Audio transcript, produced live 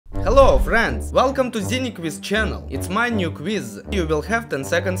Hello friends, welcome to Zini Quiz channel. It's my new quiz. You will have 10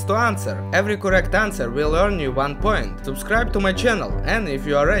 seconds to answer. Every correct answer will earn you 1 point. Subscribe to my channel, and if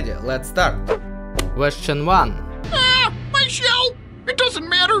you are ready, let's start. Question 1. My shell! It doesn't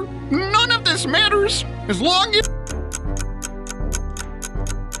matter! None of this matters! As long as...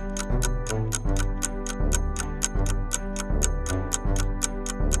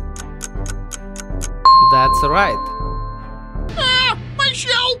 That's right. My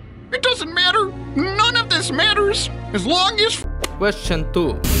shell! It doesn't matter! None of this matters! As long as... Question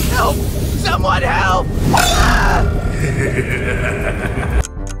 2. Help! Someone help!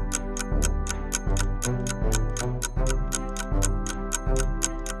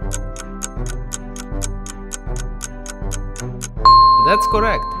 That's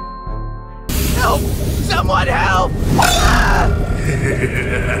correct. Help! Someone help!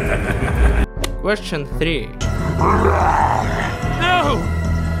 Question 3. No!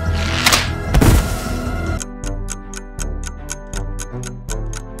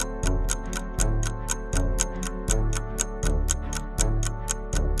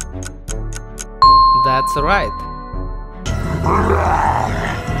 That's right.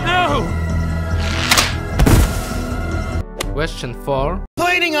 No! Question 4.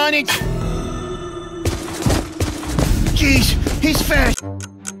 Waiting on it! Jeez, he's fast!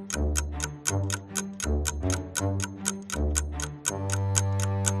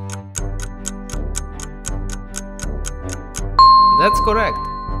 That's correct.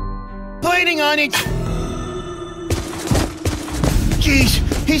 Waiting on it! Jeez,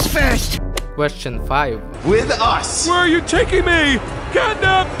 he's fast! Question 5. With us! Where are you taking me?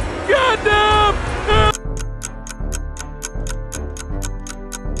 Gundam! Gundam!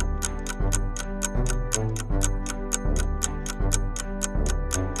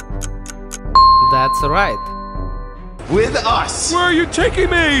 That's right. With us! Where are you taking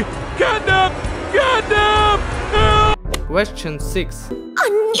me? Gundam! Gundam! Help! Question 6. A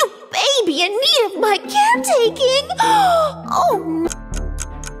new baby in need of my caretaking! Oh no!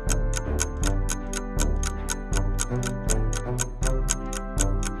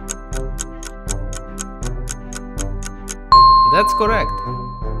 That's correct.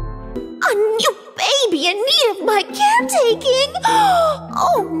 A new baby in need of my caretaking!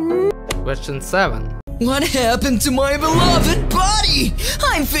 Oh no! Question 7. What happened to my beloved body?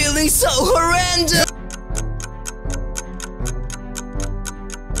 I'm feeling so horrendous!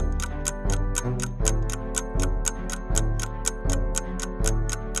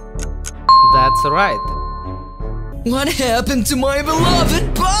 That's right. What happened to my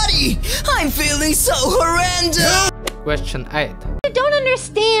beloved body? I'm feeling so horrendous! Question 8. I don't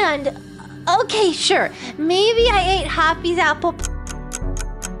understand. Okay, sure. Maybe I ate Happy's apple pie.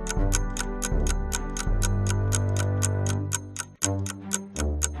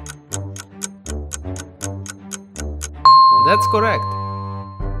 That's correct.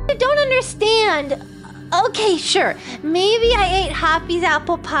 I don't understand. Okay, sure. Maybe I ate Happy's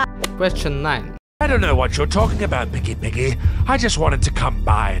apple pie. Question 9. I don't know what you're talking about, Piggy. I just wanted to come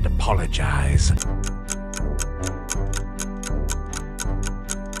by and apologize.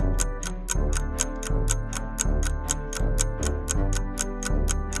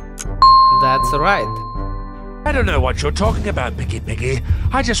 That's right. I don't know what you're talking about, Piggy.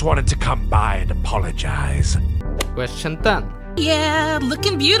 I just wanted to come by and apologize. Question 10. Yeah,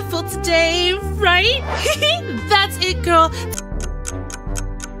 looking beautiful today, right? That's it, girl.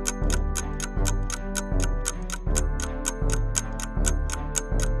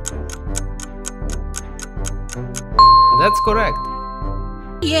 That's correct.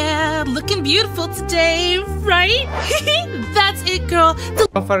 Yeah, looking beautiful today, right? That's it, girl.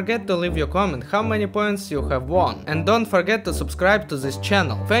 Don't forget to leave your comment how many points you have won. And don't forget to subscribe to this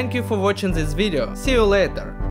channel. Thank you for watching this video. See you later.